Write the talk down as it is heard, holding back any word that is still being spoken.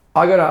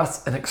I got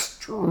asked an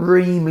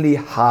extremely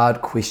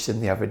hard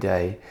question the other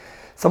day.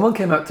 Someone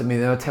came up to me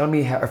and they were telling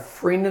me how a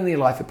friend in their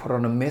life had put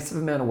on a massive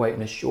amount of weight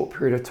in a short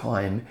period of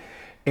time,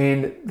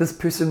 and this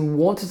person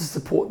wanted to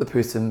support the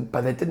person,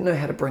 but they didn't know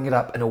how to bring it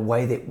up in a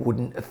way that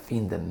wouldn't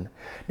offend them.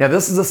 Now,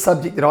 this is a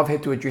subject that I've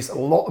had to address a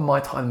lot of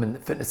my time in the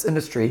fitness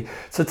industry.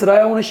 So today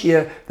I want to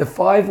share the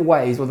 5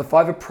 ways or the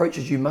 5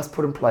 approaches you must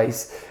put in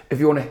place if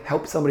you want to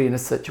help somebody in a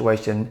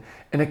situation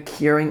in a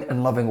caring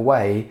and loving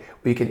way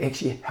where you can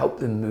actually help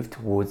them move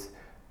towards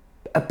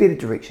a better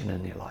direction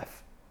in their life.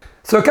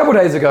 So a couple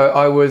of days ago,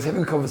 I was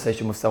having a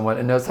conversation with someone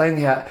and they were saying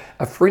how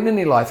a friend in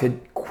their life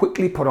had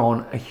quickly put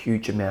on a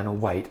huge amount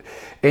of weight.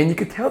 And you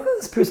could tell that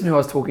this person who I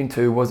was talking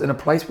to was in a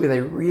place where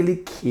they really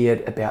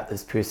cared about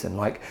this person.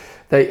 Like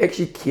they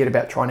actually cared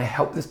about trying to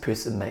help this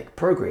person make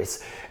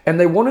progress. And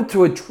they wanted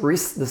to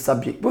address the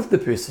subject with the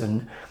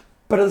person,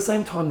 but at the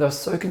same time, they were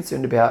so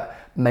concerned about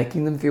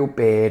making them feel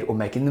bad or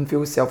making them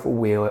feel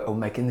self-aware or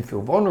making them feel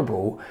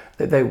vulnerable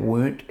that they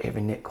weren't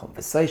having that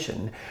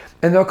conversation.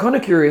 And they were kind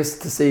of curious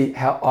to see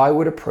how I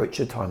would approach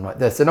a time like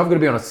this. And I'm going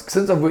to be honest,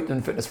 since I've worked in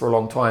fitness for a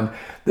long time,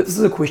 this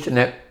is a question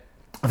that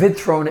I've had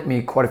thrown at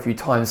me quite a few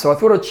times. So I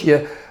thought I'd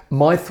share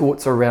my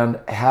thoughts around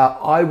how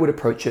I would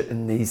approach it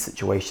in these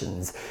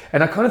situations.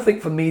 And I kind of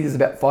think for me, there's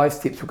about 5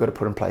 steps we've got to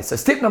put in place. So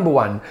step number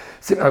 1,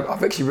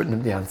 I've actually written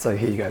them down, so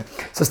here you go.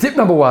 So step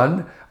number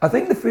 1, I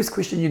think the first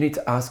question you need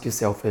to ask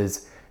yourself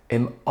is,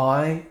 am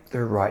I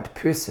the right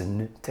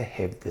person to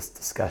have this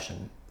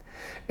discussion?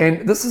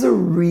 And this is a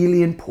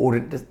really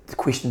important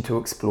question to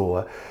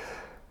explore.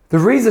 The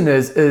reason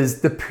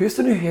is the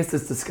person who has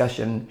this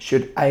discussion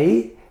should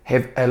A,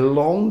 have a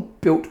long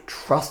built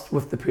trust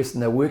with the person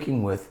they're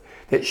working with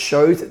that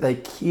shows that they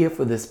care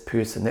for this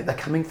person, that they're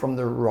coming from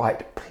the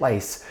right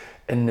place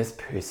in this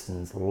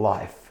person's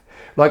life.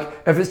 Like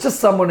if it's just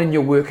someone in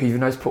your work who you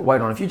know put weight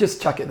on, if you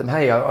just chuck at them,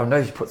 hey, I know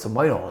you put some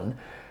weight on,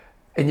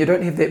 and you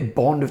don't have that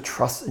bond of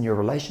trust in your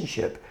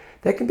relationship,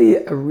 that can be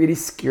a really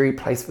scary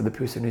place for the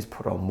person who's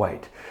put on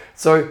weight.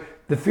 So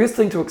the first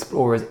thing to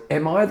explore is,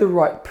 am I the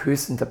right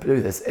person to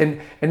do this?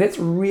 And that's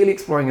really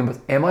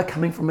exploring, am I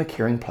coming from a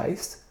caring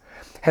place?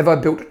 Have I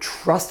built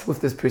trust with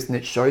this person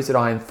that shows that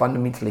I am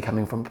fundamentally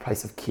coming from a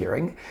place of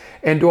caring?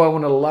 And do I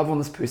want to love on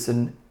this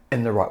person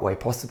in the right way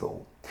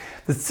possible?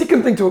 The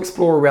second thing to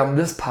explore around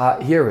this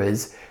part here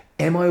is,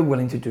 am I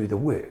willing to do the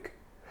work?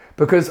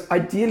 Because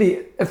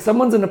ideally, if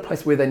someone's in a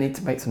place where they need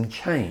to make some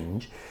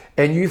change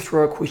and you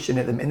throw a question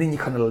at them and then you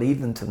kind of leave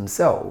them to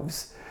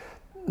themselves,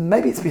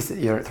 maybe it's best that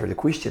you don't throw the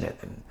question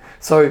at them.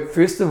 So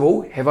first of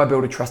all, have I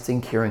built a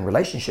trusting, caring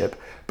relationship?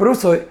 But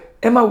also,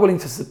 am I willing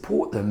to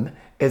support them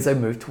as they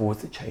move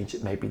towards the change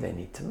that maybe they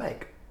need to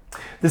make?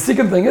 The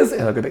second thing is,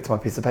 and I'll go back to my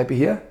piece of paper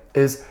here,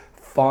 is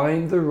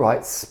find the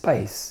right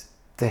space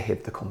to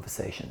have the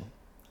conversation.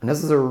 And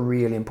this is a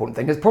really important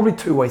thing. There's probably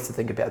 2 ways to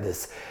think about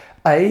this.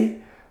 A,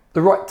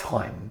 the right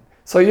time.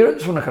 So you don't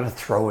just want to kind of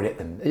throw it at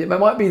them. It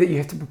might be that you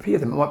have to prepare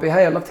them. It might be,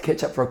 hey, I'd love to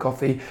catch up for a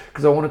coffee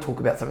because I want to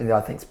talk about something that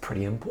I think is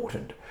pretty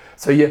important.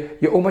 So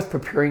you're almost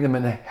preparing them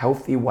in a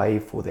healthy way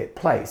for that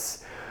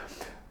place.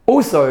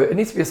 Also, it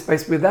needs to be a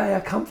space where they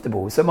are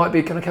comfortable. So it might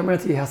be, can I come around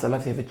to your house? I'd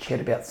love to have a chat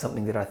about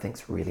something that I think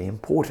is really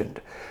important.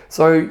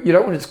 So you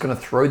don't want to just kind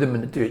of throw them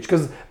in the dirt.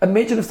 Because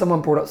imagine if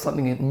someone brought up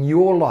something in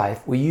your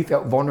life where you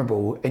felt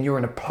vulnerable and you're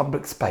in a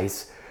public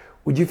space,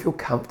 would you feel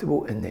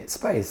comfortable in that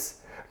space?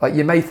 Like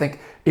you may think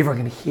everyone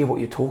can hear what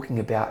you're talking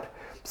about.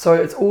 So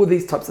it's all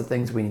these types of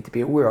things we need to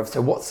be aware of.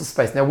 So what's the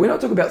space? Now, when I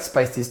talk about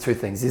space, there's 2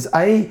 things. There's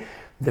A,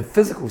 the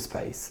physical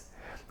space,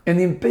 and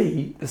then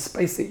B, the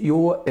space that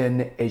you're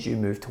in as you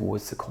move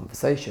towards the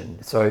conversation.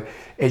 So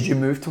as you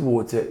move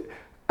towards it,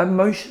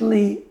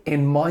 emotionally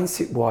and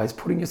mindset-wise,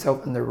 putting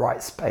yourself in the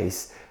right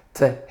space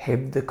to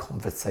have the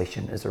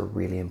conversation is a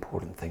really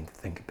important thing to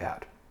think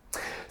about.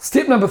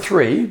 Step number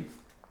 3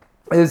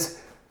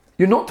 is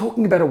you're not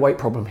talking about a weight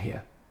problem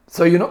here.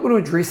 So you're not going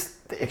to address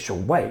the actual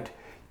weight.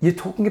 You're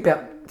talking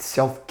about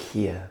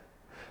self-care.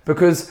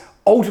 Because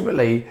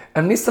ultimately,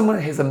 unless someone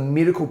has a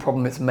medical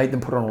problem that's made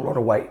them put on a lot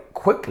of weight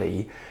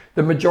quickly,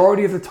 the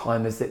majority of the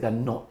time is that they're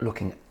not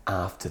looking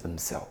after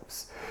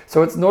themselves.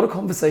 So it's not a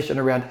conversation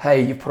around,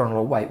 hey, you've put on a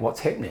lot of weight,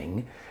 what's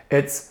happening?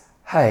 It's,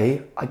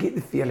 hey, I get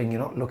the feeling you're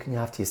not looking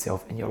after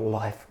yourself in your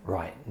life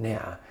right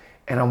now.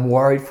 And I'm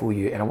worried for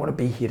you and I want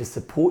to be here to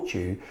support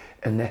you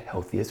in the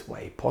healthiest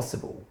way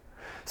possible.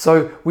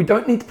 So we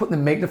don't need to put the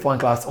magnifying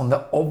glass on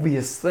the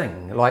obvious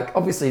thing. Like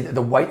obviously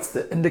the weight's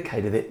the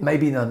indicator that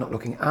maybe they're not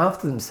looking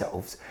after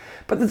themselves.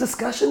 But the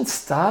discussion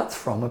starts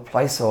from a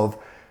place of,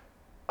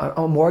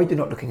 I'm worried you're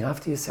not looking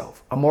after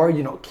yourself. I'm worried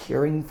you're not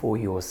caring for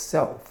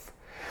yourself.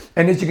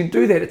 And as you can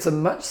do that, it's a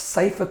much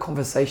safer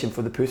conversation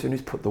for the person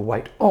who's put the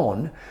weight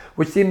on,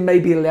 which then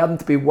maybe allow them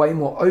to be way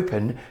more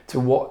open to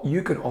what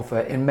you can offer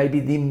and maybe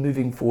them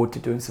moving forward to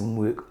doing some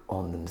work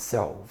on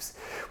themselves.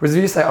 Whereas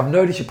if you say, I've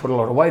noticed you put a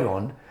lot of weight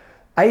on,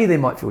 A, they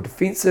might feel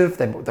defensive,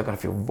 they're going to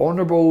feel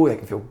vulnerable, they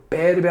can feel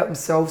bad about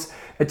themselves.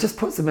 It just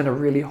puts them in a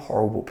really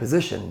horrible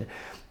position.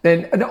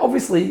 And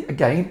obviously,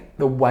 again,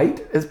 the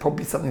weight is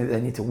probably something that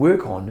they need to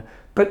work on,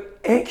 but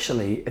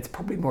actually it's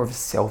probably more of a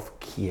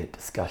self-care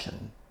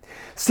discussion.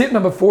 Step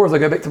number 4, as I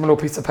go back to my little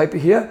piece of paper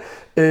here,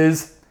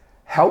 is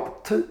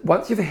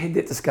once you've had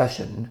that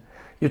discussion,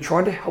 you're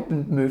trying to help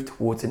them move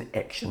towards an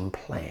action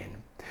plan.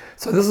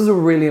 So this is a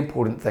really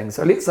important thing.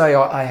 So let's say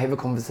I have a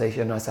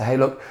conversation and I say, hey,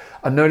 look,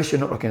 I notice you're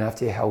not looking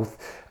after your health.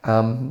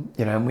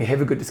 And we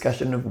have a good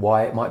discussion of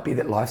why. It might be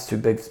that life's too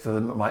big for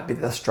them. It might be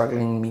that they're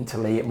struggling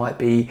mentally. It might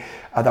be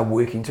they're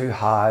working too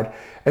hard.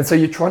 And so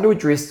you're trying to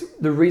address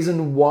the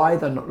reason why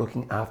they're not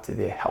looking after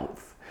their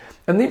health.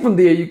 And then from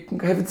there, you can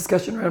have a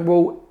discussion around,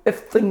 well, if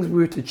things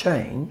were to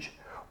change,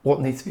 what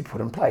needs to be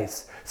put in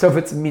place? So if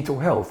it's mental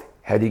health,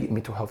 how do you get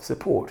mental health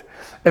support?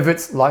 If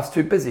it's life's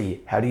too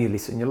busy, how do you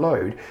lessen your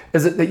load?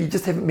 Is it that you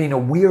just haven't been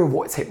aware of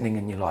what's happening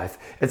in your life?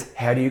 It's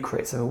how do you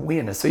create some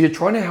awareness? So you're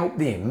trying to help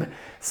them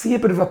see a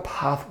bit of a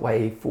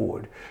pathway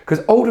forward,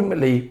 because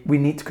ultimately we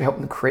need to help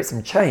them create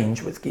some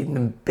change, which is getting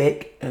them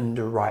back in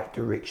the right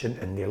direction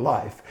in their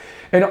life.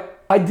 And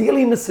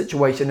ideally in this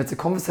situation, it's a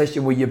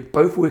conversation where you're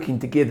both working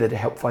together to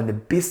help find the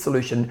best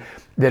solution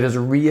that is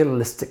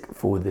realistic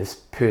for this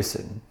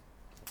person.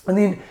 And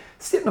then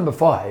step number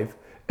 5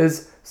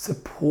 is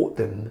support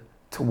them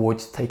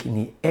towards taking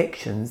the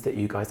actions that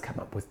you guys come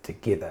up with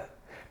together.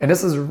 And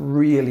this is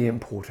really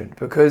important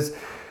because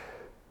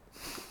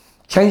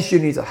change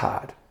journeys are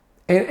hard.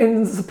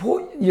 And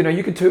support,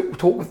 you can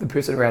talk with the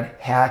person around,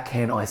 how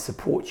can I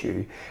support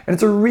you? And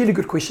it's a really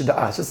good question to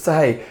ask. Just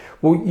say, hey,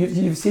 well,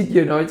 you've said,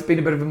 it's been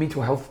a bit of a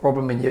mental health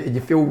problem and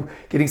you feel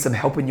getting some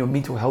help in your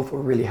mental health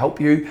will really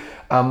help you.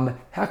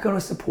 How can I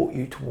support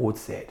you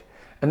towards that?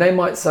 And they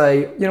might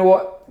say, you know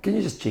what, can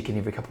you just check in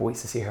every couple of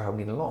weeks to see how I'm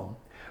getting along?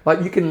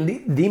 Like, you can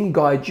let them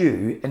guide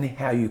you in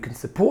how you can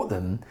support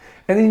them.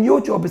 And then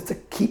your job is to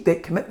keep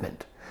that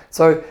commitment.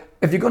 So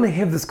if you're going to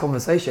have this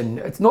conversation,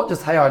 it's not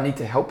just, hey, I need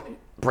to help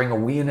bring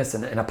awareness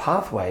and a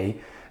pathway,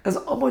 is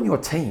I'm on your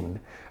team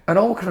and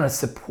I'll kind of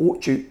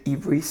support you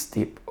every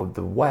step of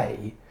the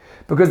way.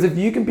 Because if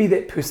you can be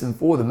that person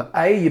for them,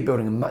 A, you're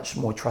building a much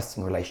more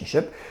trusting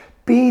relationship.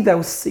 B,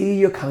 they'll see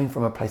you're coming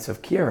from a place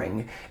of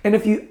caring. And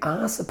if you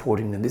are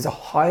supporting them, there's a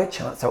higher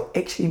chance they'll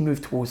actually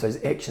move towards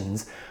those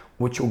actions,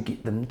 which will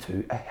get them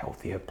to a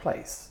healthier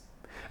place.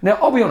 Now,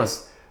 I'll be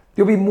honest,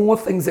 there'll be more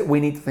things that we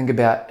need to think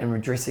about in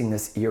addressing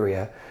this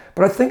area,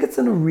 but I think it's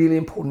in a really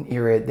important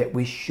area that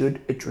we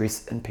should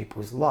address in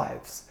people's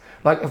lives.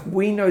 Like, if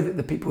we know that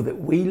the people that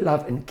we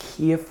love and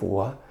care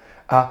for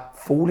are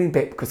falling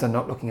back because they're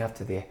not looking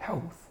after their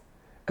health,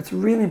 it's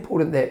really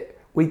important that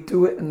we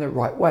do it in the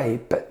right way,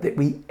 but that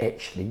we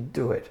actually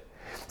do it.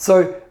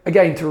 So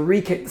again, to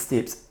recap the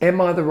steps,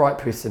 am I the right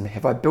person?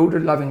 Have I built a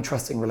loving,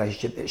 trusting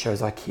relationship that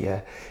shows I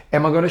care?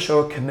 Am I going to show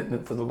a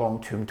commitment for the long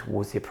term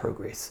towards their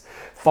progress?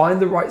 Find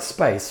the right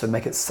space, so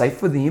make it safe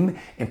for them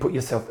and put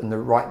yourself in the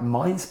right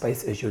mind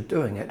space as you're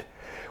doing it.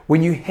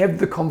 When you have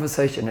the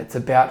conversation, it's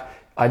about,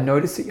 I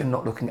notice that you're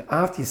not looking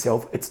after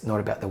yourself. It's not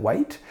about the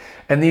weight.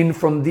 And then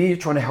from there, you're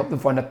trying to help them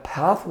find a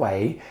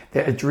pathway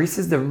that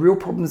addresses the real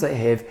problems they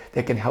have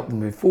that can help them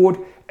move forward.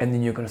 And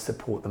then you're going to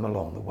support them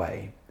along the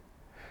way.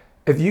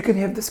 If you can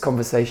have this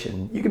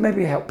conversation, you can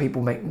maybe help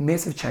people make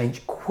massive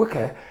change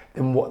quicker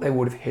than what they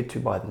would have had to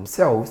by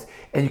themselves.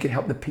 And you can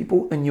help the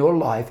people in your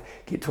life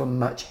get to a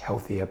much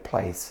healthier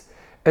place.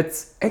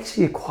 It's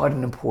actually quite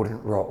an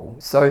important role.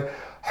 So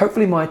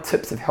hopefully my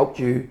tips have helped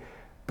you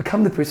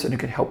become the person who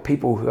can help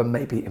people who are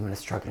maybe in a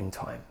struggling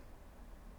time.